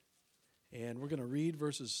And we're going to read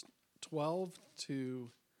verses 12 to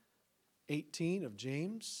 18 of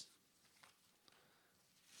James.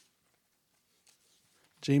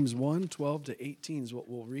 James 1, 12 to 18 is what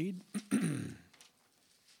we'll read.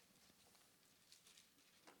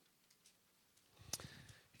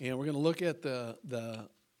 And we're going to look at the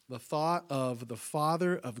thought of the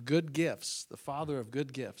Father of good gifts, the Father of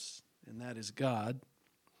good gifts, and that is God.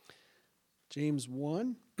 James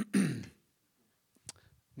 1.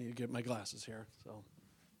 Need to get my glasses here. So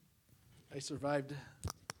I survived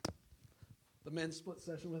the men's split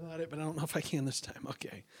session without it, but I don't know if I can this time.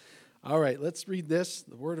 Okay. All right, let's read this,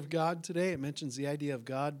 the Word of God today. It mentions the idea of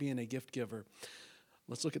God being a gift giver.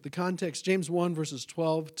 Let's look at the context. James 1, verses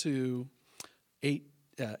 12 to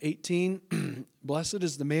 18. Blessed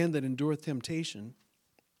is the man that endureth temptation,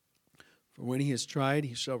 for when he is tried,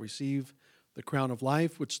 he shall receive the crown of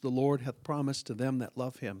life, which the Lord hath promised to them that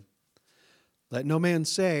love him. Let no man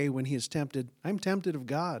say when he is tempted, I am tempted of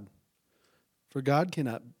God. For God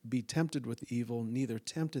cannot be tempted with evil, neither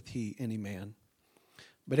tempteth he any man.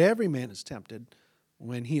 But every man is tempted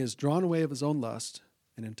when he is drawn away of his own lust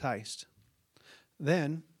and enticed.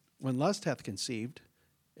 Then, when lust hath conceived,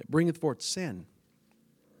 it bringeth forth sin.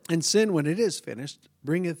 And sin, when it is finished,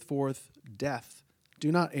 bringeth forth death. Do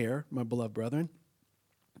not err, my beloved brethren.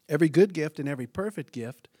 Every good gift and every perfect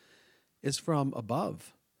gift is from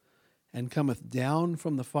above, and cometh down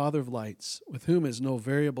from the Father of lights, with whom is no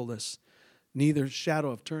variableness, neither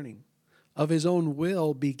shadow of turning. Of his own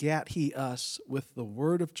will begat he us with the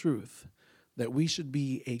word of truth, that we should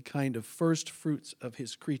be a kind of first fruits of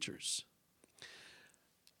his creatures.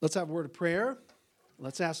 Let's have a word of prayer.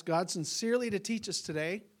 Let's ask God sincerely to teach us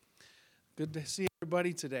today. Good to see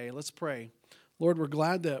everybody today. Let's pray. Lord, we're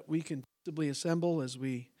glad that we can peaceably assemble as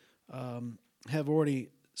we have already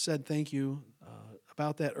said thank you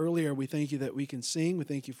about that earlier. We thank you that we can sing. We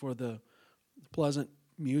thank you for the pleasant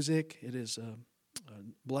music. It is a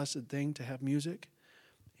blessed thing to have music.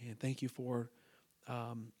 And thank you for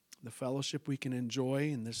the fellowship we can enjoy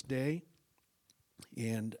in this day.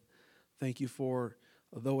 And thank you for,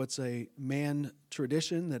 though it's a man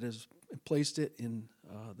tradition that has placed it in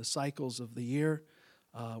the cycles of the year,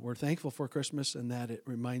 we're thankful for Christmas and that it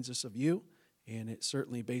reminds us of you. And it's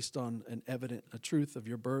certainly based on a truth of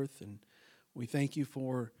your birth. And we thank you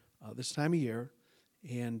for this time of year.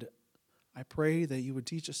 And I pray that you would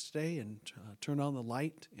teach us today and turn on the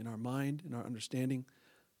light in our mind and our understanding.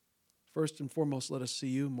 First and foremost, let us see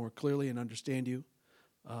you more clearly and understand you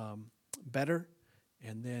better,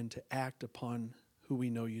 and then to act upon who we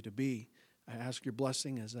know you to be. I ask your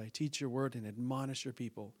blessing as I teach your word and admonish your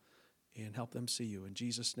people and help them see you. In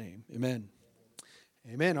Jesus' name, amen.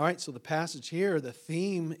 Amen. All right, so the passage here, the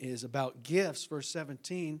theme is about gifts. Verse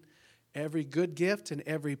 17, every good gift and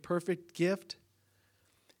every perfect gift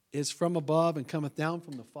is from above and cometh down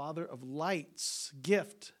from the Father of lights.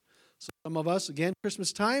 Gift. So some of us, again,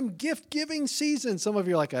 Christmas time, gift-giving season. Some of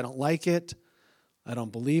you are like, I don't like it. I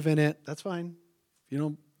don't believe in it. That's fine. If you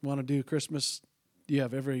don't want to do Christmas, you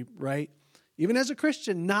have every right, even as a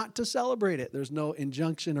Christian, not to celebrate it. There's no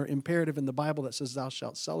injunction or imperative in the Bible that says thou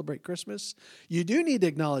shalt celebrate Christmas. You do need to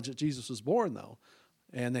acknowledge that Jesus was born, though,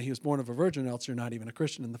 and that he was born of a virgin, else you're not even a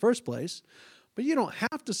Christian in the first place. But you don't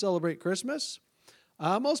have to celebrate Christmas.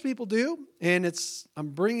 Most people do, and I'm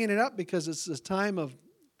bringing it up because it's a time of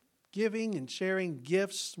giving and sharing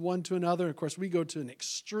gifts one to another. Of course, we go to an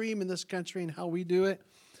extreme in this country in how we do it.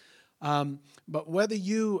 But whether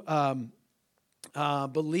you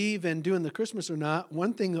believe in doing the Christmas or not,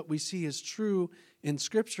 one thing that we see is true in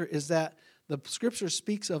Scripture is that the Scripture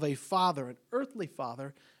speaks of a father, an earthly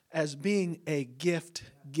father, as being a gift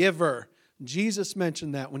giver. Jesus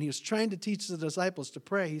mentioned that when he was trying to teach the disciples to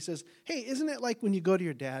pray. He says, hey, isn't it like when you go to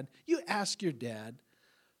your dad, you ask your dad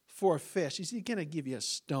for a fish. Is he going to give you a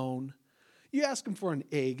stone? You ask him for an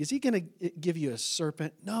egg. Is he going to give you a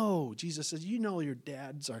serpent? No. Jesus says, you know your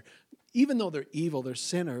dads are, even though they're evil, they're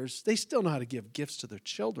sinners, they still know how to give gifts to their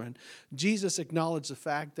children. Jesus acknowledged the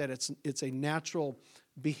fact that it's a natural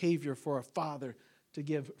behavior for a father to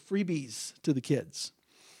give freebies to the kids.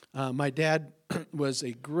 My dad was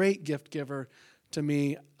a great gift giver to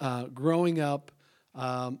me growing up,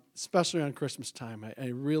 especially on Christmas time. I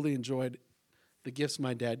really enjoyed the gifts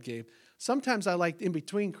my dad gave. Sometimes I liked in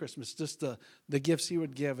between Christmas, just the gifts he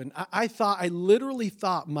would give. And I literally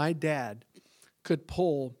thought my dad could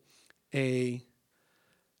pull a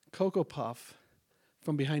Cocoa Puff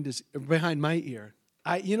from behind my ear.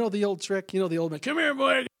 You know the old trick, the old man, come here,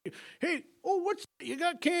 boy. Hey, what's that? You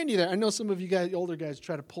got candy there. I know some of you guys, older guys,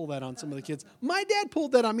 try to pull that on some of the kids. My dad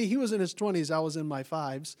pulled that on me. He was in his 20s. I was in my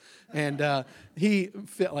 5s. And he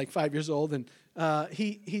fit like 5 years old. And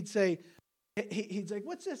he'd say, he's like,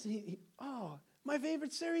 what's this? Oh, my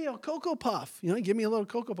favorite cereal, Cocoa Puff. You know, he gave me a little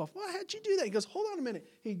Cocoa Puff. Well, how'd you do that? He goes, hold on a minute.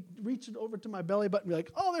 He reached over to my belly button and be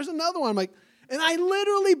like, oh, there's another one. I'm like, and I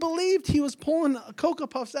literally believed he was pulling Cocoa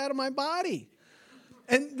Puffs out of my body.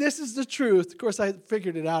 And this is the truth. Of course, I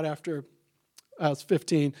figured it out after I was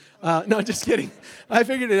 15. No, just kidding. I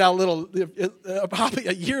figured it out probably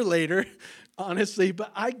a year later, honestly.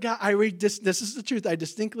 But this is the truth. I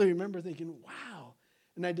distinctly remember thinking, wow.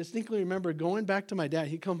 And I distinctly remember going back to my dad.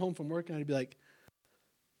 He'd come home from work and I'd be like,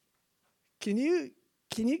 Can you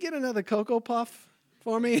get another Cocoa Puff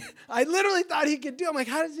for me? I literally thought he could do it. I'm like,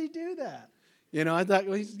 how does he do that? You know, I thought,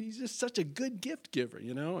 well, he's just such a good gift giver,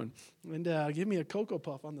 you know, and give me a Cocoa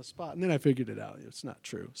Puff on the spot. And then I figured it out. It's not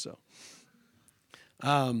true. So,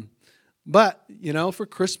 but, you know, for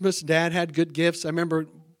Christmas, Dad had good gifts. I remember,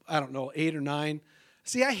 8 or 9.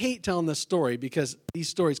 See, I hate telling this story because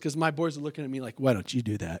my boys are looking at me like, why don't you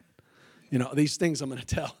do that? You know, these things I'm going to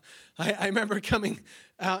tell. I remember coming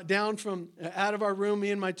down from out of our room,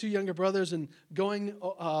 me and my 2 younger brothers, and going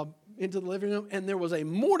into the living room, and there was a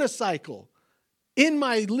motorcycle in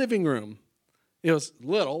my living room. It was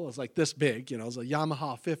little. It was like this big. You know, it was a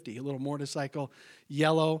Yamaha 50, a little motorcycle,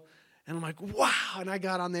 yellow. And I'm like, wow. And I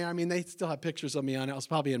got on there. I mean, they still have pictures of me on it. I was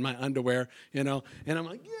probably in my underwear, you know. And I'm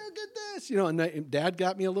like, yeah, get this. You know, and Dad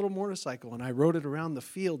got me a little motorcycle, and I rode it around the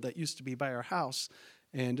field that used to be by our house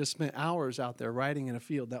and just spent hours out there riding in a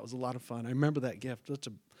field. That was a lot of fun. I remember that gift.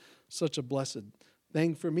 Such a blessed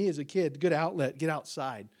thing for me as a kid. Good outlet, get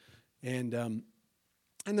outside. And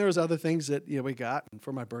there was other things that we got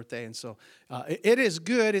for my birthday. And so it is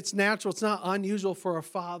good. It's natural. It's not unusual for a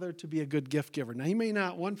father to be a good gift giver.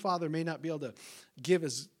 Now, one father may not be able to give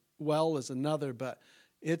as well as another, but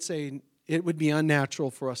it would be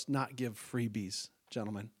unnatural for us not give freebies,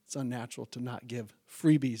 gentlemen. It's unnatural to not give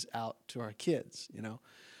freebies out to our kids, you know.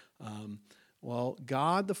 Well,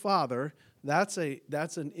 God the Father, that's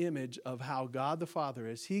an image of how God the Father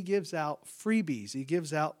is. He gives out freebies. He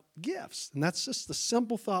gives out gifts. And that's just the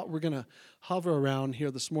simple thought we're going to hover around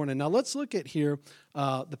here this morning. Now, let's look at here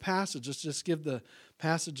the passage. Let's just give the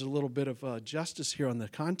passage a little bit of justice here on the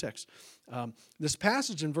context. This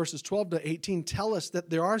passage in verses 12 to 18 tell us that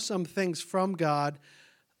there are some things from God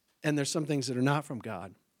and there's some things that are not from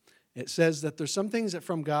God. It says that there's some things that are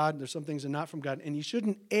from God, there's some things that are not from God, and you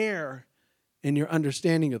shouldn't err in your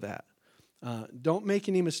understanding of that. Don't make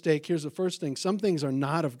any mistake. Here's the first thing. Some things are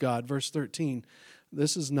not of God. Verse 13,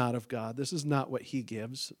 this is not of God. This is not what he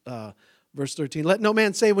gives. Verse 13, let no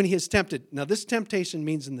man say when he is tempted. Now, this temptation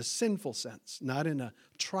means in the sinful sense, not in a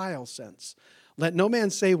trial sense. Let no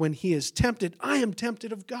man say when he is tempted, I am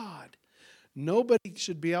tempted of God. Nobody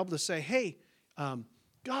should be able to say, hey,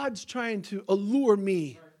 God's trying to allure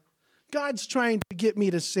me. God's trying to get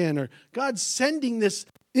me to sin, or God's sending this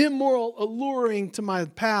immoral alluring to my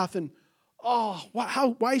path, and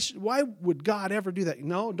why would God ever do that?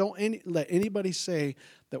 No, don't let anybody say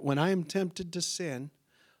that when I am tempted to sin,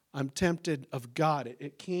 I'm tempted of God.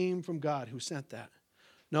 It came from God who sent that.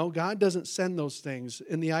 No, God doesn't send those things,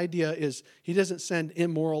 and the idea is he doesn't send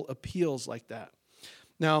immoral appeals like that.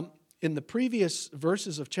 Now, in the previous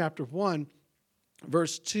verses of chapter 1,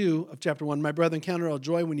 verse 2 of chapter 1, my brethren, count it all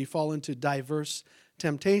joy when you fall into diverse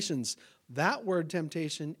temptations. That word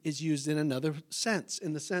temptation is used in another sense,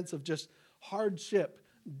 in the sense of just hardship,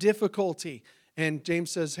 difficulty. And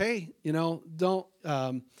James says, hey, don't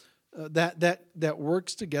that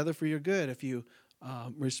works together for your good. If you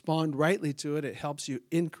respond rightly to it, it helps you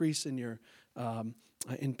increase in your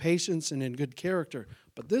in patience and in good character.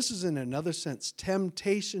 But this is in another sense,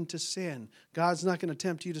 temptation to sin. God's not going to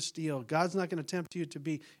tempt you to steal. God's not going to tempt you to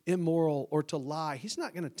be immoral or to lie. He's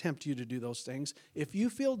not going to tempt you to do those things. If you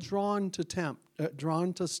feel drawn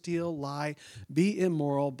to steal, lie, be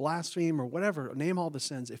immoral, blaspheme, or whatever, name all the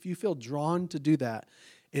sins. If you feel drawn to do that,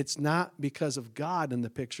 it's not because of God in the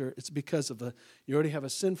picture. It's because of you already have a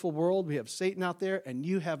sinful world. We have Satan out there, and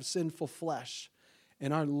you have sinful flesh.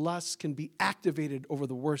 And our lusts can be activated over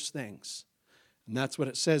the worst things. And that's what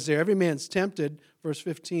it says there. Every man's tempted, verse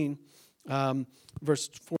 15, verse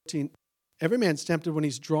 14. Every man's tempted when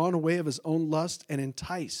he's drawn away of his own lust and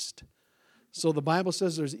enticed. So the Bible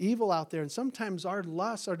says there's evil out there. And sometimes our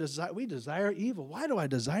lusts, our desire, we desire evil. Why do I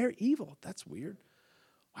desire evil? That's weird.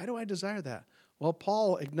 Why do I desire that? Well,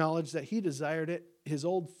 Paul acknowledged that he desired it. His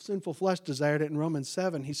old sinful flesh desired it in Romans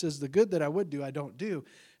 7. He says, the good that I would do, I don't do.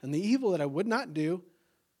 And the evil that I would not do,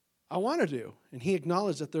 I want to do. And he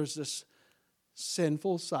acknowledged that there's this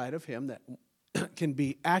sinful side of him that can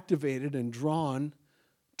be activated and drawn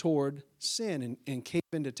toward sin and cave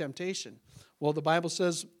into temptation. Well, the Bible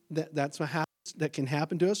says that that's what happens that can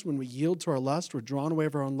happen to us when we yield to our lust. We're drawn away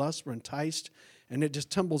of our own lust. We're enticed. And it just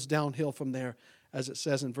tumbles downhill from there, as it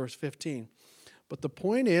says in verse 15. But the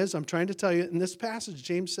point is, I'm trying to tell you, in this passage,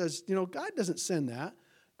 James says, God doesn't send that.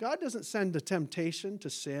 God doesn't send the temptation to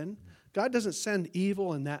sin. God doesn't send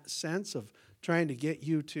evil in that sense of trying to get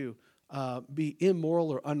you to be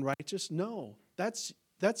immoral or unrighteous. No, that's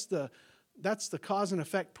the cause and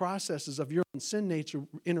effect processes of your own sin nature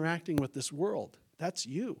interacting with this world. That's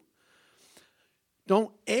you.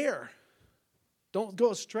 Don't err. Don't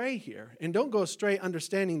go astray here. And don't go astray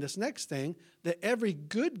understanding this next thing, that every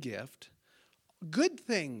good gift, good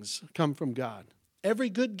things come from God. Every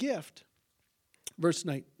good gift, verse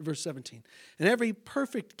 17, and every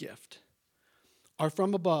perfect gift are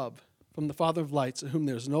from above, from the Father of lights, in whom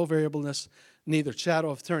there is no variableness, neither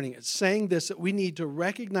shadow of turning. It's saying this, that we need to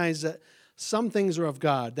recognize that some things are of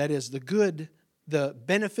God. That is, the good, the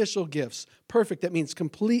beneficial gifts. Perfect, that means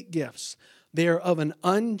complete gifts. They are of an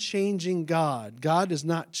unchanging God. God does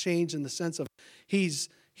not change in the sense of his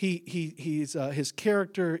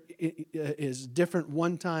character is different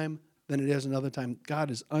one time than it is another time.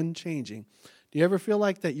 God is unchanging. Do you ever feel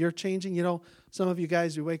like that you're changing? Some of you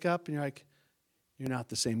guys, you wake up and you're like, you're not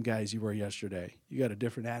the same guy as you were yesterday. You got a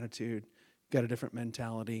different attitude. You got a different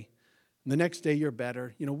mentality. And the next day you're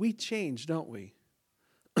better. We change, don't we?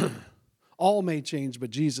 All may change, but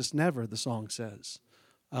Jesus never, the song says.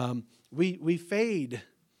 We fade.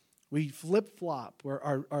 We flip-flop.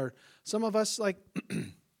 Some of us,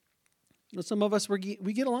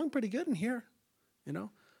 we get along pretty good in here, And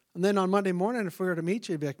then on Monday morning, if we were to meet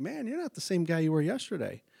you, you'd be like, man, you're not the same guy you were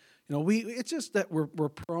yesterday. It's just that we're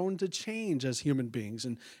prone to change as human beings.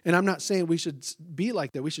 And I'm not saying we should be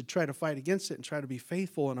like that. We should try to fight against it and try to be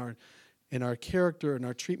faithful in our character and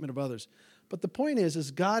our treatment of others. But the point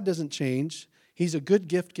is God doesn't change. He's a good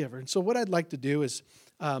gift giver. And so what I'd like to do is,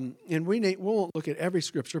 and we won't look at every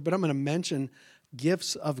scripture, but I'm going to mention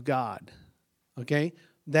gifts of God. Okay?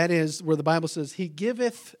 That is where the Bible says, He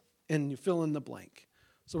giveth, and you fill in the blank.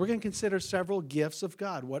 So we're going to consider several gifts of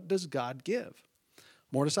God. What does God give?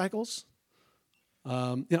 Motorcycles?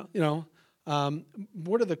 What are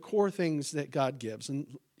the core things that God gives? And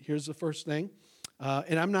here's the first thing.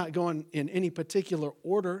 And I'm not going in any particular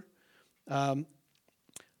order,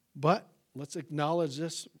 but let's acknowledge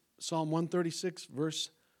this. Psalm 136,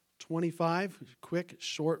 verse 25. Quick,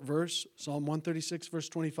 short verse. Psalm 136, verse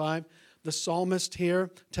 25. The psalmist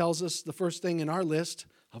here tells us the first thing in our list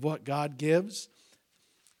of what God gives.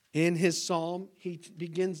 In his psalm, he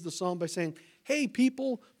begins the psalm by saying, hey,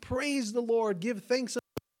 people, praise the Lord, give thanks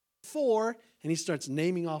for, and he starts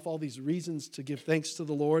naming off all these reasons to give thanks to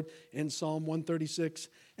the Lord in Psalm 136.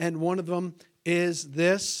 And one of them is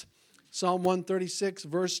this, Psalm 136,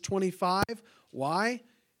 verse 25. Why?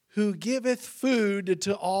 Who giveth food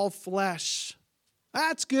to all flesh.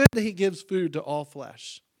 That's good that he gives food to all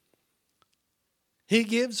flesh. He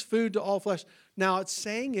gives food to all flesh. Now, it's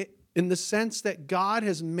saying it in the sense that God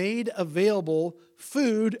has made available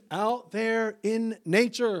food out there in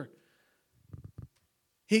nature.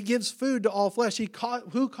 He gives food to all flesh.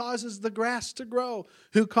 Who causes the grass to grow?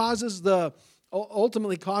 Who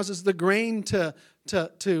ultimately causes the grain to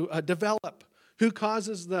develop? Who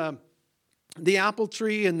causes the apple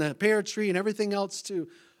tree and the pear tree and everything else to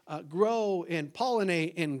grow and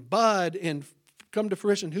pollinate and bud and come to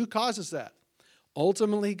fruition? Who causes that?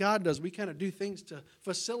 Ultimately, God does. We kind of do things to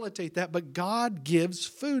facilitate that, but God gives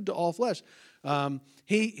food to all flesh. I'm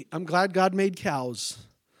glad God made cows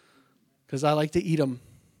because I like to eat them.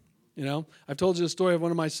 I've told you the story of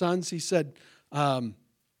one of my sons. He said,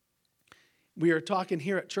 we were talking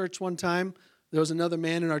here at church one time. There was another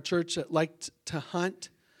man in our church that liked to hunt.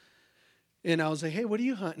 And I was like, hey, what do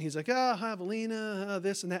you hunt? And he's like, javelina,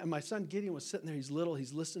 this and that. And my son Gideon was sitting there. He's little.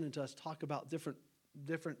 He's listening to us talk about different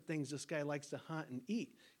things this guy likes to hunt and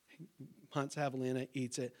eat. Hunts javelina,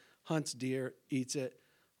 eats it. Hunts deer, eats it.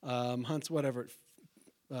 Hunts whatever,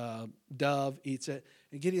 dove, eats it.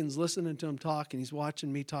 And Gideon's listening to him talk, and he's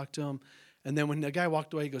watching me talk to him. And then when the guy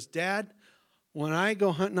walked away, he goes, Dad, when I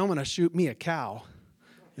go hunting, I'm going to shoot me a cow.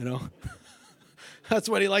 That's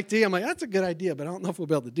what he liked to eat. I'm like, that's a good idea, but I don't know if we'll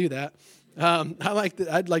be able to do that.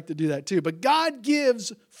 I'd like to do that too. But God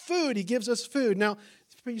gives food. He gives us food. Now,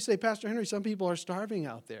 you say, Pastor Henry, some people are starving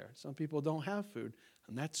out there. Some people don't have food.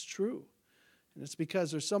 And that's true. And it's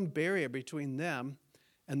because there's some barrier between them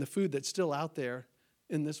and the food that's still out there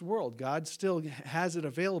in this world. God still has it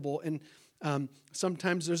available. And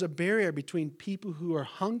sometimes there's a barrier between people who are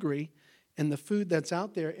hungry and the food that's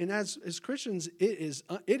out there. And as Christians, it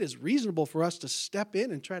is reasonable for us to step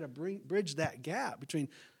in and try to bridge that gap between.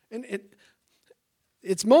 And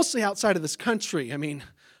it's mostly outside of this country. I mean,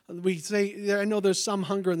 we say, I know there's some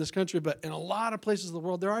hunger in this country, but in a lot of places of the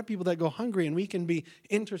world, there are people that go hungry, and we can be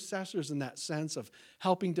intercessors in that sense of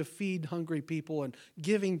helping to feed hungry people and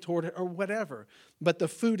giving toward it or whatever. But the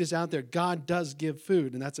food is out there. God does give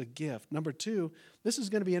food, and that's a gift. Number two, this is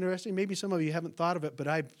going to be interesting. Maybe some of you haven't thought of it, but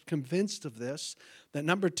I'm convinced of this, that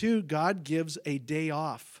number two, God gives a day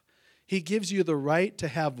off. He gives you the right to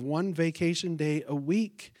have one vacation day a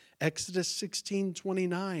week. Exodus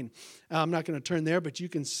 16:29. I'm not going to turn there, but you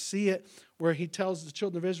can see it where he tells the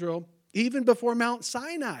children of Israel, even before Mount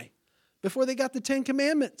Sinai, before they got the Ten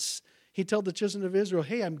Commandments, he told the children of Israel,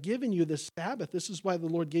 hey, I'm giving you the Sabbath. This is why the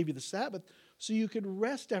Lord gave you the Sabbath, so you could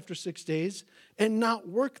rest after 6 days and not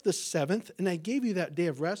work the seventh. And I gave you that day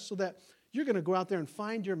of rest so that you're going to go out there and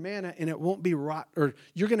find your manna and it won't be rot, or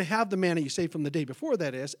you're going to have the manna you saved from the day before,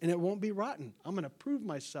 that is, and it won't be rotten. I'm going to prove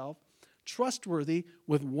myself trustworthy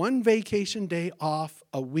with one vacation day off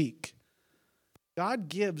a week. God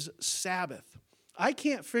gives Sabbath. I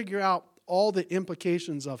can't figure out all the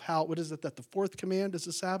implications of how, what is it, that the fourth command is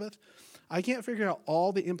the Sabbath? I can't figure out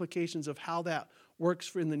all the implications of how that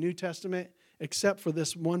works in the New Testament, except for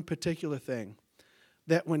this one particular thing.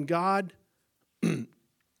 That when God,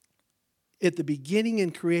 at the beginning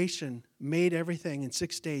in creation, made everything in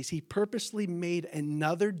 6 days, he purposely made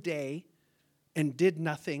another day and did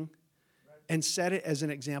nothing and set it as an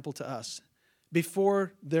example to us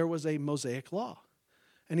before there was a Mosaic law.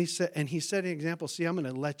 And he set an example, see, I'm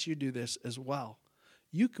going to let you do this as well.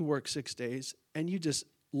 You can work 6 days and you just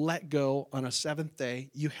let go on a seventh day.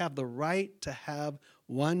 You have the right to have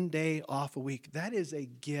one day off a week. That is a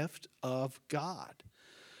gift of God.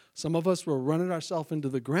 Some of us were running ourselves into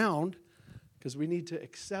the ground because we need to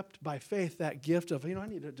accept by faith that gift of, I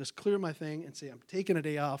need to just clear my thing and say, I'm taking a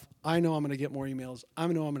day off. I know I'm going to get more emails. I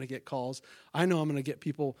know I'm going to get calls. I know I'm going to get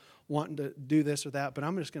people wanting to do this or that, but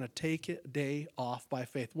I'm just going to take a day off by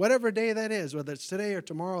faith. Whatever day that is, whether it's today or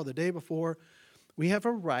tomorrow or the day before, we have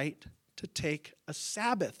a right to take a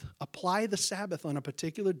Sabbath, apply the Sabbath on a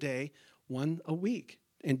particular day, one a week,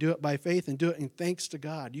 and do it by faith and do it in thanks to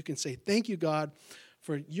God. You can say, thank you, God,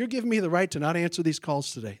 for you're giving me the right to not answer these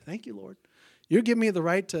calls today. Thank you, Lord. You're giving me the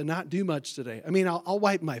right to not do much today. I mean, I'll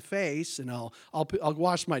wipe my face and I'll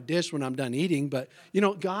wash my dish when I'm done eating. But,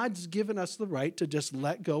 God's given us the right to just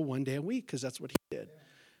let go one day a week because that's what he did. And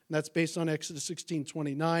that's based on Exodus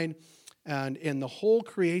 16:29 and in the whole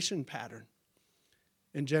creation pattern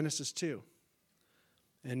in Genesis 2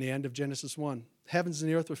 and the end of Genesis 1. Heavens and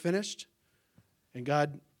the earth were finished and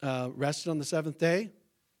God rested on the seventh day.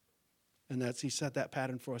 And he set that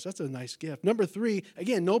pattern for us. That's a nice gift. Number three,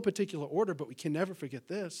 again, no particular order, but we can never forget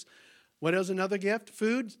this. What is another gift?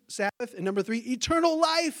 Food, Sabbath. And number three, eternal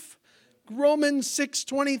life. Romans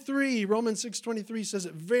 6:23. Romans 6:23 says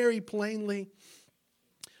it very plainly,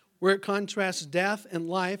 where it contrasts death and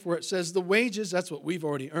life, where it says the wages, that's what we've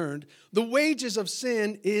already earned. The wages of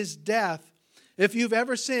sin is death. If you've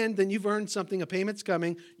ever sinned, then you've earned something. A payment's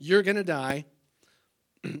coming. You're going to die.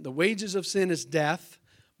 The wages of sin is death.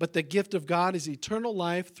 But the gift of God is eternal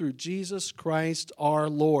life through Jesus Christ our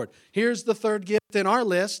Lord. Here's the third gift in our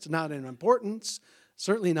list, not in importance,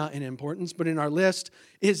 certainly not in importance, but in our list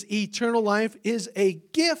is eternal life is a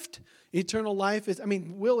gift. Eternal life is,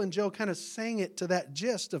 Will and Joe kind of sang it to that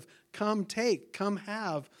gist of come take, come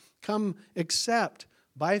have, come accept.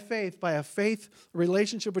 By faith, by a faith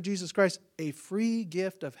relationship with Jesus Christ, a free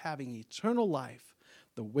gift of having eternal life.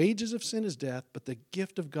 The wages of sin is death, but the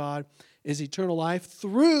gift of God is eternal life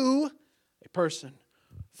through a person,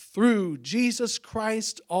 through Jesus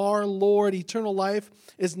Christ our Lord. Eternal life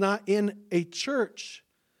is not in a church.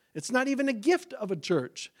 It's not even a gift of a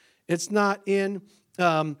church. It's not in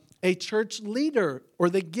a church leader or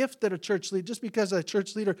the gift that a church leader, just because a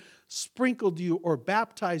church leader sprinkled you or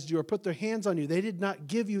baptized you or put their hands on you, they did not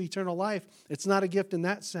give you eternal life. It's not a gift in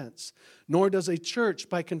that sense. Nor does a church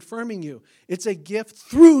by confirming you. It's a gift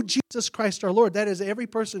through Jesus Christ our Lord. That is, every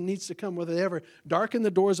person needs to come, whether they ever darken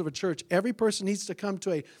the doors of a church, every person needs to come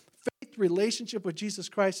to a faith relationship with Jesus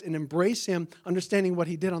Christ and embrace him, understanding what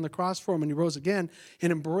he did on the cross for him when he rose again,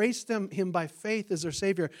 and embrace him by faith as their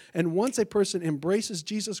Savior. And once a person embraces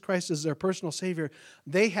Jesus Christ as their personal Savior,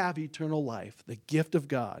 they have eternal life. The gift of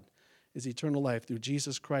God is eternal life through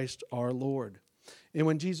Jesus Christ our Lord. And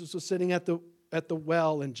when Jesus was sitting at the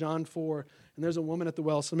well in John 4, and there's a woman at the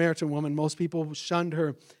well, Samaritan woman, most people shunned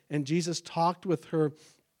her, and Jesus talked with her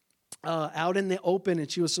out in the open,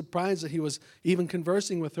 and she was surprised that he was even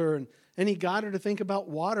conversing with her, and he got her to think about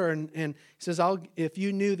water, and he says, if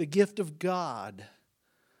you knew the gift of God,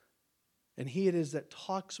 and he it is that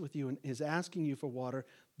talks with you and is asking you for water,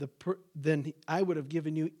 then I would have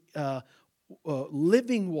given you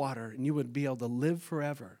living water, and you would be able to live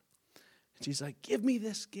forever. She's like, give me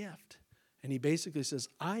this gift. And he basically says,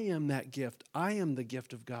 I am that gift. I am the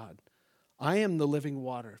gift of God. I am the living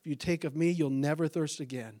water. If you take of me, you'll never thirst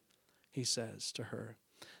again, he says to her.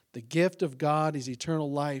 The gift of God is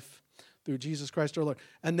eternal life through Jesus Christ our Lord.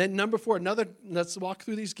 And then number 4, let's walk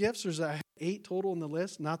through these gifts. There's 8 total in the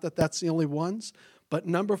list. Not that that's the only ones. But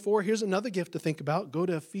number 4, here's another gift to think about. Go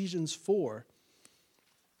to Ephesians 4.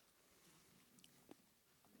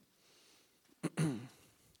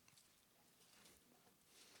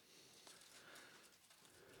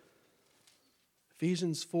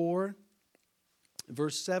 Ephesians 4,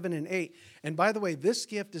 verse 7 and 8. And by the way, this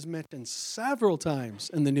gift is mentioned several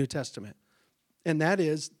times in the New Testament. And that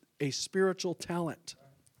is a spiritual talent,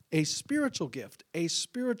 a spiritual gift, a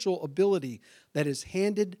spiritual ability that is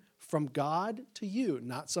handed from God to you.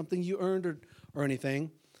 Not something you earned or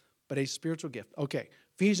anything, but a spiritual gift. Okay,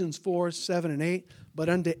 Ephesians 4, 7 and 8. But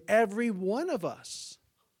unto every one of us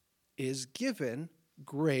is given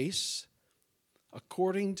grace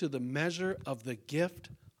according to the measure of the gift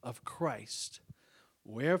of Christ.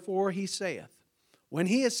 Wherefore he saith, when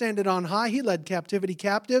he ascended on high, he led captivity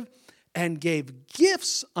captive and gave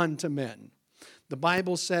gifts unto men. The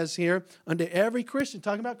Bible says here, unto every Christian,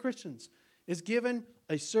 talking about Christians, is given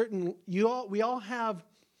a certain, we all have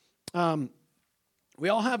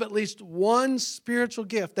at least one spiritual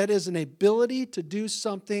gift. That is an ability to do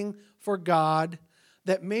something for God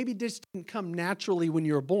that maybe just didn't come naturally when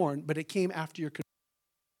you were born, but it came after your conversion.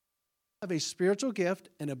 You have a spiritual gift,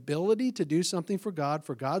 an ability to do something for God,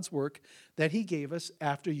 for God's work that he gave us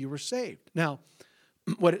after you were saved. Now,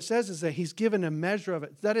 what it says is that he's given a measure of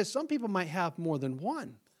it. That is, some people might have more than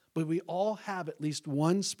one, but we all have at least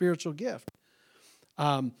one spiritual gift.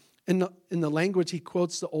 In the language, he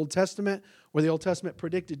quotes the Old Testament, where the Old Testament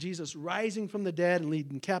predicted Jesus rising from the dead and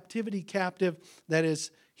leading captivity captive. That is,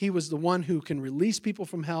 he was the one who can release people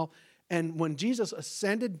from hell. And when Jesus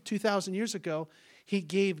ascended 2,000 years ago, he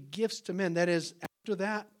gave gifts to men. That is,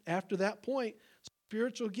 after that point,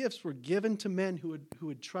 spiritual gifts were given to men who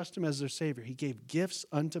would trust him as their Savior. He gave gifts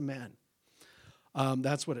unto men.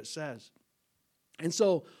 That's what it says. And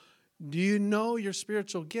so, do you know your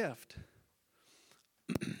spiritual gift?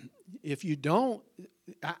 If you don't,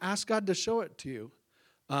 ask God to show it to you.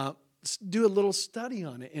 Do a little study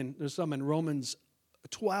on it. And there's some in Romans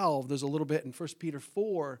 12. There's a little bit in 1 Peter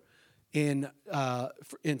 4. In 1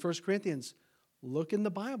 Corinthians. Look in the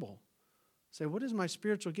Bible. Say, what is my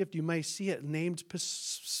spiritual gift? You may see it named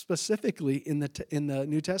specifically in the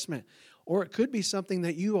New Testament. Or it could be something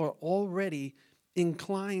that you are already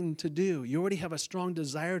inclined to do. You already have a strong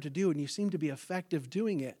desire to do, and you seem to be effective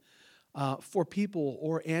doing it for people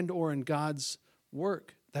or in God's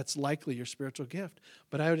work. That's likely your spiritual gift.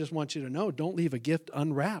 But I just want you to know, don't leave a gift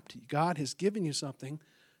unwrapped. God has given you something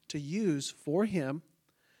to use for him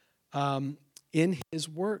in his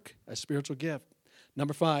work, a spiritual gift.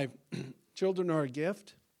 Number 5, children are a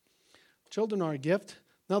gift. Children are a gift.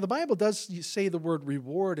 Now, the Bible does say the word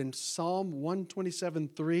reward in Psalm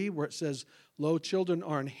 127:3, where it says, lo, children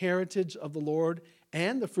are an heritage of the Lord,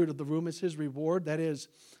 and the fruit of the womb is his reward. That is,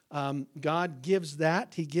 God gives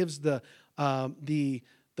that. He gives the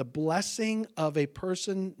blessing of a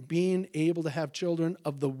person being able to have children,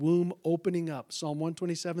 of the womb opening up. Psalm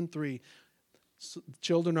 127:3.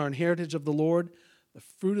 Children are an heritage of the Lord. The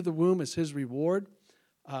fruit of the womb is his reward.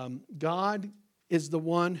 God is the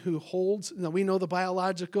one who holds. Now, we know the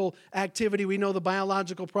biological activity. We know the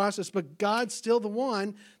biological process. But God's still the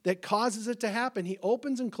one that causes it to happen. He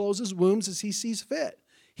opens and closes wombs as he sees fit.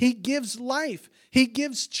 He gives life. He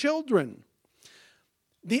gives children.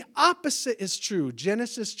 The opposite is true.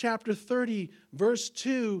 Genesis chapter 30, verse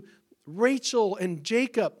 2, Rachel and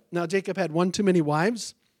Jacob. Now, Jacob had one too many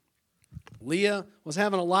wives. Leah was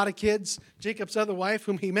having a lot of kids. Jacob's other wife,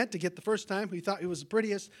 whom he meant to get the first time, who he thought he was the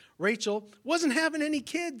prettiest, Rachel, wasn't having any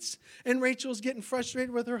kids. And Rachel was getting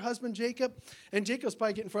frustrated with her husband, Jacob. And Jacob's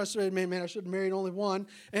probably getting frustrated, man, I should have married only one.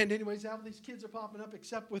 And anyways, all these kids are popping up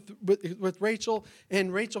except with Rachel.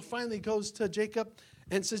 And Rachel finally goes to Jacob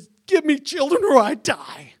and says, give me children or I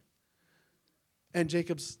die. And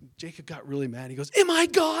Jacob got really mad. He goes, am I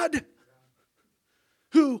God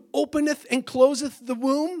who openeth and closeth the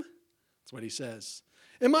womb? That's what he says.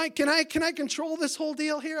 Can I control this whole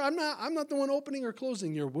deal here? I'm not the one opening or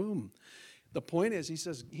closing your womb. The point is,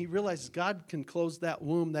 he realizes God can close that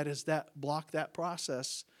womb, block that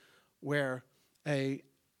process where a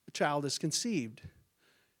child is conceived,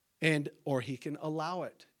 or he can allow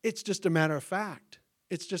it. It's just a matter of fact.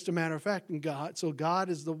 It's just a matter of fact. And God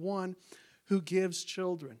is the one who gives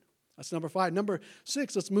children. That's number 5. Number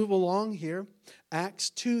 6, let's move along here.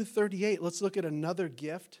 Acts 2:38. Let's look at another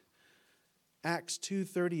gift. Acts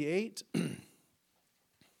 2:38.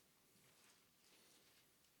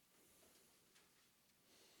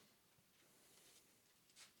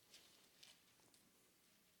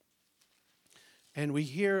 And we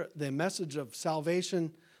hear the message of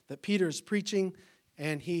salvation that Peter is preaching,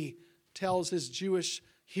 and he tells his Jewish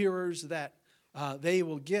hearers that they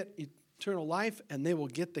will get eternal life and they will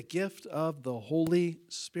get the gift of the Holy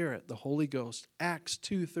Spirit, the Holy Ghost. Acts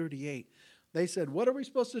 2:38. They said, "What are we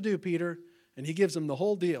supposed to do, Peter?" And he gives them the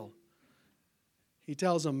whole deal. He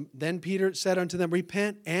tells them, "Then Peter said unto them,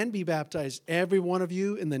 Repent and be baptized, every one of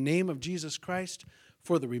you, in the name of Jesus Christ,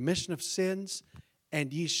 for the remission of sins,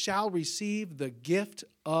 and ye shall receive the gift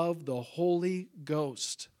of the Holy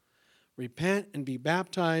Ghost." Repent and be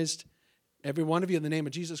baptized, every one of you, in the name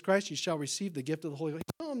of Jesus Christ, you shall receive the gift of the Holy Ghost.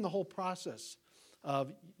 Tell them the whole process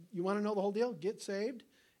of, you want to know the whole deal? Get saved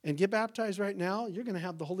and get baptized right now. You're going to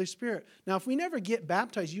have the Holy Spirit. Now, if we never get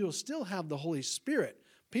baptized, you will still have the Holy Spirit.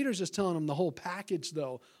 Peter's just telling them the whole package,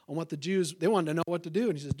 though, on what the Jews, they wanted to know what to do.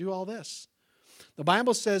 And he says, do all this. The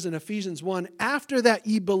Bible says in Ephesians 1, after that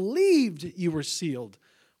ye believed, you were sealed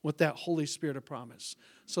with that Holy Spirit of promise.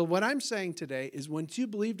 So what I'm saying today is once you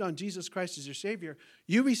believed on Jesus Christ as your Savior,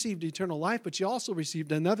 you received eternal life, but you also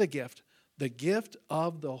received another gift, the gift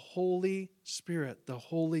of the Holy Spirit, the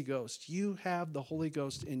Holy Ghost. You have the Holy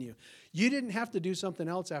Ghost in you. You didn't have to do something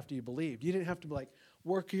else after you believed. You didn't have to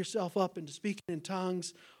work yourself up into speaking in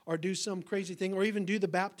tongues or do some crazy thing or even do the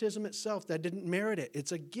baptism itself. That didn't merit it.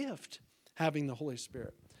 It's a gift, having the Holy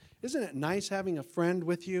Spirit. Isn't it nice having a friend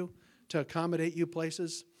with you to accommodate you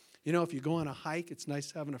places? You know, if you go on a hike, it's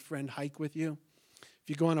nice having a friend hike with you. If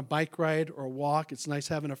you go on a bike ride or a walk, it's nice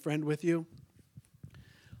having a friend with you.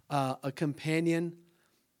 A companion.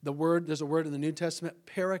 There's a word in the New Testament,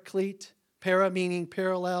 paraclete. Para meaning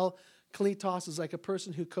parallel. Kletos is like a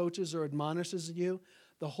person who coaches or admonishes you.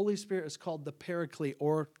 The Holy Spirit is called the paraclete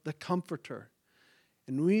or the comforter.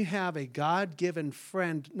 And we have a God-given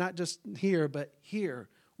friend, not just here, but here.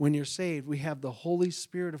 When you're saved, we have the Holy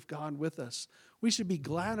Spirit of God with us. We should be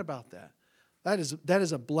glad about that. That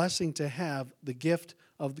is a blessing to have the gift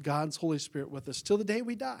of God's Holy Spirit with us till the day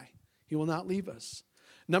we die. He will not leave us.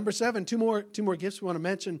 Number 7, two more gifts we want to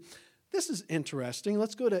mention. This is interesting.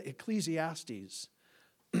 Let's go to Ecclesiastes.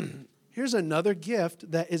 Here's another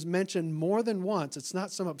gift that is mentioned more than once. It's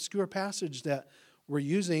not some obscure passage that we're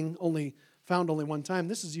using, found only one time.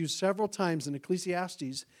 This is used several times in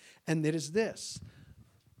Ecclesiastes, and it is this.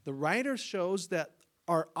 The writer shows that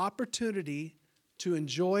our opportunity to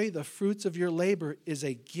enjoy the fruits of your labor is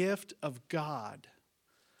a gift of God.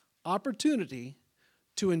 Opportunity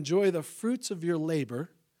to enjoy the fruits of your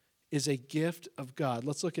labor is a gift of God.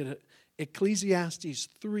 Let's look at it. Ecclesiastes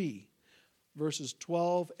 3, verses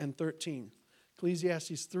 12 and 13.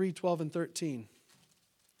 Ecclesiastes 3, 12 and 13.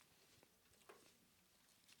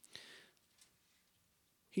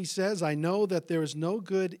 He says, I know that there is no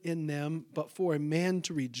good in them, but for a man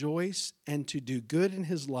to rejoice and to do good in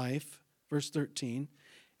his life, verse 13,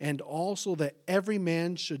 and also that every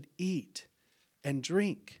man should eat and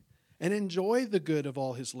drink and enjoy the good of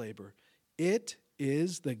all his labor. It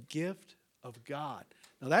is the gift of God.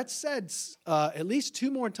 Now that's said at least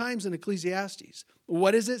 2 more times in Ecclesiastes.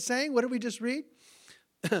 What is it saying? What did we just read?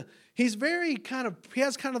 He has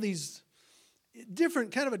these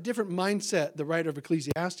different mindset, the writer of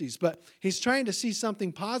Ecclesiastes, but he's trying to see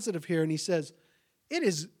something positive here, and he says, it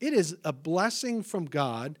is a blessing from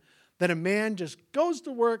God that a man just goes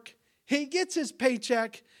to work, he gets his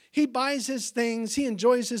paycheck, he buys his things, he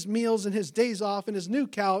enjoys his meals and his days off and his new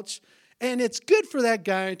couch, and it's good for that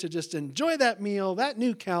guy to just enjoy that meal, that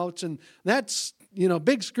new couch, and that's,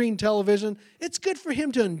 big screen television. It's good for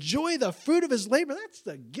him to enjoy the fruit of his labor. That's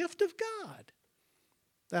the gift of God.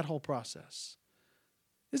 That whole process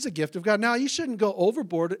is a gift of God. Now, you shouldn't go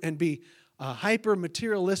overboard and be hyper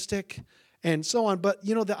materialistic and so on. But,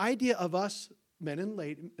 the idea of us, men and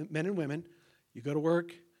women, you go to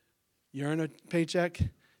work, you earn a paycheck,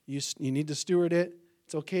 you need to steward it.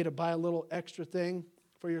 It's okay to buy a little extra thing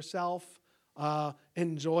for yourself.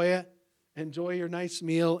 Enjoy it. Enjoy your nice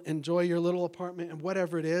meal. Enjoy your little apartment and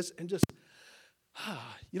whatever it is. And just,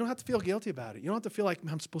 you don't have to feel guilty about it. You don't have to feel like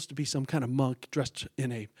I'm supposed to be some kind of monk dressed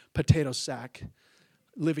in a potato sack,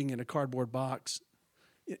 living in a cardboard box.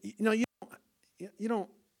 You don't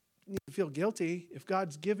need to feel guilty. If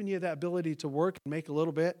God's given you that ability to work and make a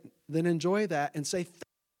little bit, then enjoy that and say,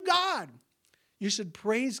 thank God. You should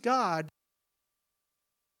praise God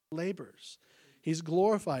for labors. He's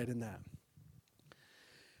glorified in that.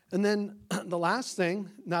 And then the last thing,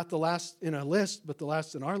 not the last in a list, but the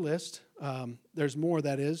last in our list, there's more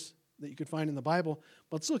that you could find in the Bible.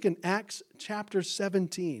 But let's look in Acts chapter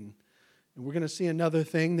 17. And And we're going to see another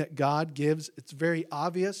thing that God gives. It's very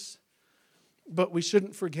obvious, but we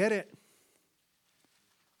shouldn't forget it.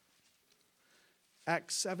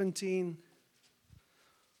 Acts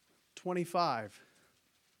 17:25.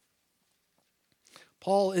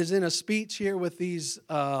 Paul is in a speech here with these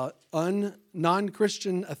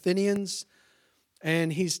non-Christian Athenians,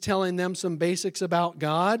 and he's telling them some basics about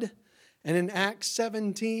God. And in Acts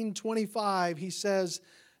 17:25, he says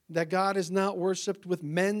that God is not worshipped with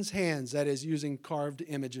men's hands, that is, using carved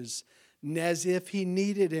images, as if he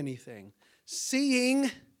needed anything,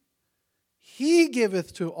 seeing he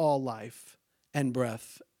giveth to all life and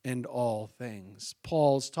breath and all things.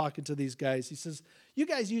 Paul's talking to these guys. He says, you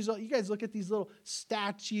guys look at these little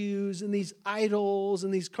statues and these idols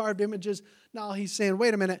and these carved images. Now he's saying,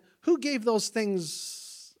 wait a minute, who gave those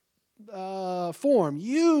things form?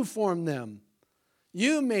 You formed them.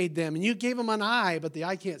 You made them, and you gave them an eye, but the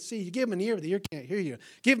eye can't see. You gave them an ear, but the ear can't hear you.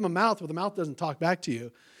 Give them a mouth, but the mouth doesn't talk back to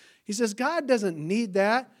you. He says, God doesn't need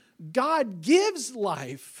that. God gives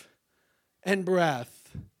life and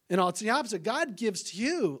breath. And it's the opposite. God gives to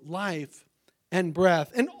you life and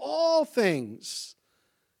breath and all things,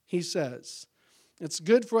 he says. It's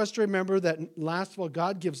good for us to remember that, last of all,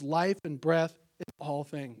 God gives life and breath in all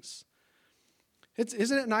things.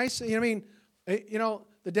 Isn't it nice?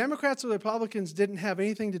 The Democrats or the Republicans didn't have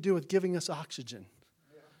anything to do with giving us oxygen.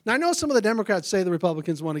 Now, I know some of the Democrats say the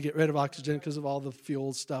Republicans want to get rid of oxygen because of all the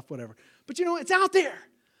fuel stuff, whatever. But it's out there.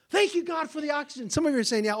 Thank you, God, for the oxygen. Some of you are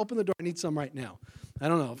saying, yeah, open the door. I need some right now. I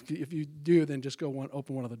don't know. If you do, then just go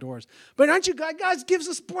open one of the doors. But aren't you God? God gives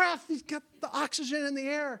us breath. He's got the oxygen in the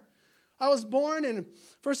air. I was born, and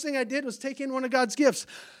first thing I did was take in one of God's gifts.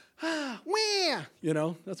 Wah!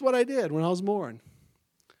 That's what I did when I was born.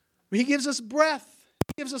 He gives us breath.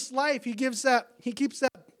 He gives us life. He keeps that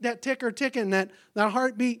ticker ticking, that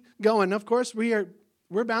heartbeat going. Of course, we're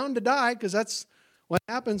bound to die because that's what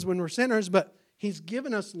happens when we're sinners. But he's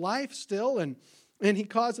given us life still, and he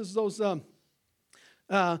causes those. They're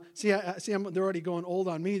already going old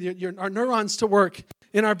on me. Our neurons to work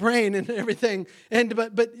in our brain and everything,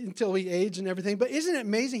 but until we age and everything. But isn't it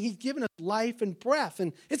amazing? He's given us life and breath,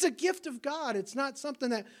 and it's a gift of God. It's not something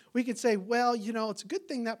that we could say, well, it's a good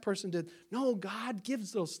thing that person did. No, God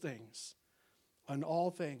gives those things and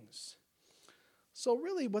all things. So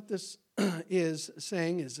really what this is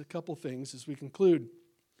saying is a couple things as we conclude.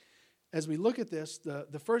 As we look at this,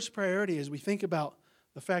 the first priority is we think about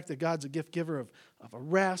the fact that God's a gift giver of a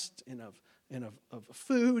rest and of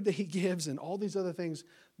food that he gives and all these other things.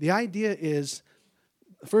 The idea is,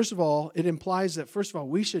 first of all, it implies that, first of all,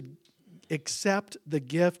 we should accept the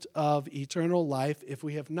gift of eternal life if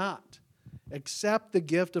we have not. Accept the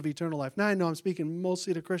gift of eternal life. Now, I know I'm speaking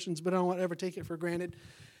mostly to Christians, but I don't want to ever take it for granted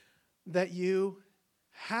that you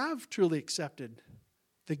have truly accepted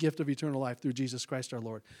the gift of eternal life through Jesus Christ our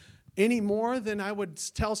Lord. Any more than I would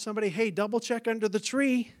tell somebody, hey, double check under the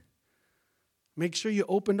tree. Make sure you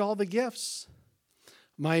opened all the gifts.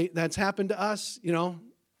 That's happened to us,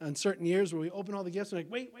 in certain years where we open all the gifts and like,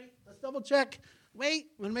 wait, let's double check.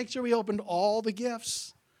 Wait, we'll make sure we opened all the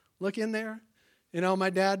gifts. Look in there. My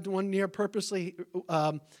dad one year purposely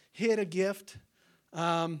hid a gift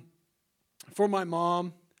for my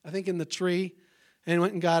mom, I think in the tree, and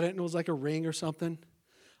went and got it, and it was like a ring or something.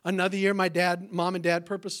 Another year, mom and dad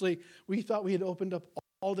purposely, we thought we had opened up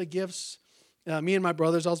all the gifts. Me and my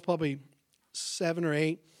brothers, I was probably 7 or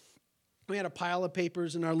 8. We had a pile of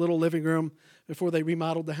papers in our little living room before they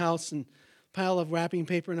remodeled the house, and a pile of wrapping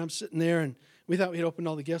paper, and I'm sitting there, and we thought we had opened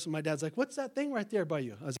all the gifts, and my dad's like, what's that thing right there by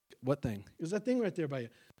you? I was like, what thing? It was that thing right there by you.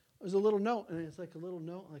 It was a little note, and it's like a little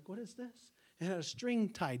note. I'm like, what is this? It had a string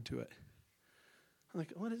tied to it. I'm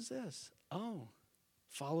like, what is this? Oh,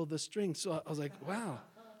 follow the string. So I was like, wow.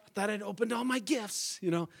 Thought I'd opened all my gifts,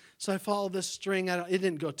 So I followed this string. It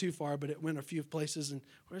didn't go too far, but it went a few places. And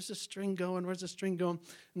where's the string going? Where's the string going?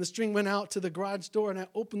 And the string went out to the garage door, and I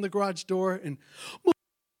opened the garage door, and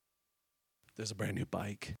there's a brand new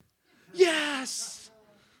bike. Yes!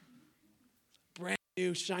 Brand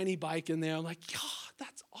new shiny bike in there. I'm like, God,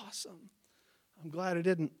 that's awesome. I'm glad I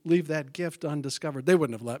didn't leave that gift undiscovered. They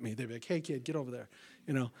wouldn't have let me. They'd be like, hey, kid, get over there,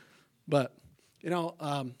 But,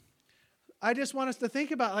 I just want us to think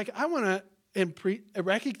about, I want to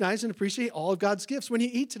recognize and appreciate all of God's gifts. When you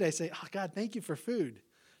eat today, say, oh, God, thank you for food.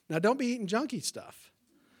 Now, don't be eating junky stuff.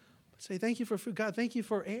 Say, thank you for food. God, thank you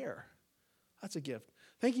for air. That's a gift.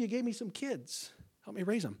 Thank you gave me some kids. Help me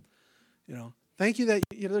raise them. Thank you that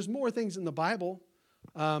there's more things in the Bible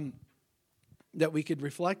that we could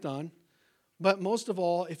reflect on. But most of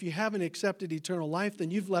all, if you haven't accepted eternal life, then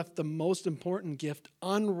you've left the most important gift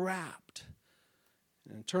unwrapped.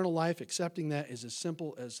 And eternal life, accepting that, is as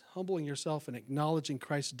simple as humbling yourself and acknowledging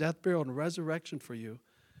Christ's death, burial, and resurrection for you,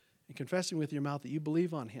 and confessing with your mouth that you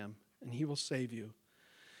believe on him, and he will save you.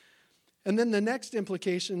 And then the next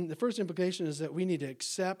implication, the first implication is that we need to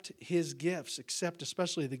accept his gifts, accept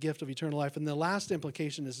especially the gift of eternal life. And the last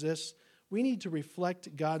implication is this: we need to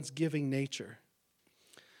reflect God's giving nature.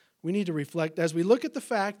 We need to reflect, as we look at the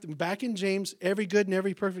fact, back in James, every good and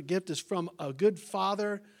every perfect gift is from a good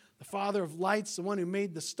Father, the Father of lights, the one who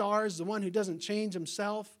made the stars, the one who doesn't change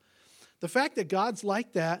himself. The fact that God's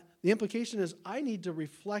like that, the implication is I need to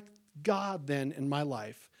reflect God then in my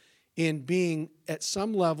life in being at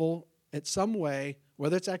some level, at some way,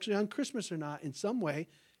 whether it's actually on Christmas or not, in some way,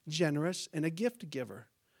 generous and a gift giver.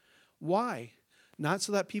 Why? Not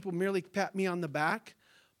so that people merely pat me on the back,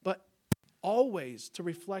 but always to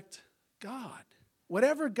reflect God.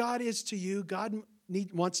 Whatever God is to you, God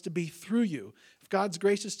wants to be through you. If God's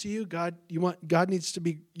gracious to you,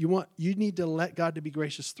 you need to let God to be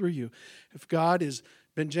gracious through you. If God has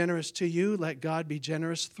been generous to you, let God be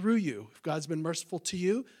generous through you. If God's been merciful to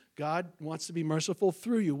you, God wants to be merciful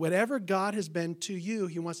through you. Whatever God has been to you,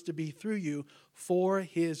 he wants to be through you for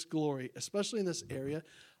his glory, especially in this area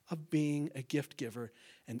of being a gift giver.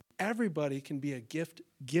 And everybody can be a gift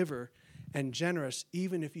giver and generous,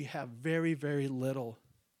 even if you have very, very little.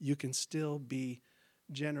 You can still be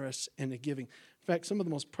generous in the giving. In fact, some of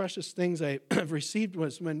the most precious things I have received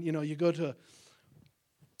was when, you go to,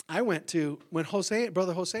 when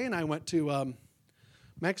Brother Jose and I went to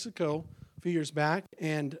Mexico a few years back,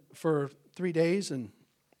 and for 3 days, and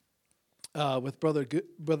with Brother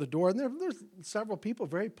Dor, and there's several people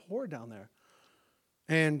very poor down there,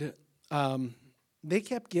 and they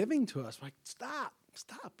kept giving to us. Like, stop,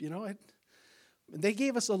 they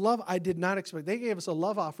gave us a love I did not expect. They gave us a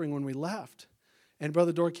love offering when we left, and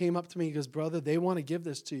Brother Dor came up to me. He goes, "Brother, they want to give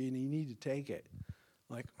this to you, and you need to take it."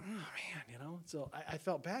 I'm like, oh man, So I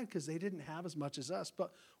felt bad because they didn't have as much as us,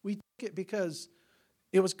 but we took it because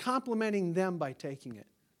it was complimenting them by taking it.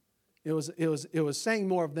 It was saying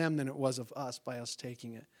more of them than it was of us by us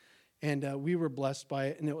taking it. And we were blessed by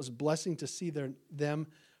it, and it was a blessing to see them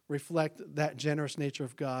reflect that generous nature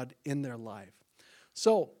of God in their life.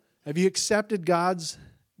 So, have you accepted God's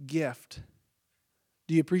gift?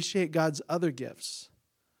 Do you appreciate God's other gifts?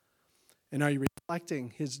 And are you reflecting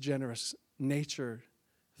his generous nature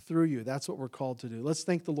through you? That's what we're called to do. Let's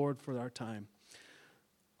thank the Lord for our time.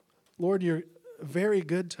 Lord, you're very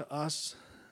good to us.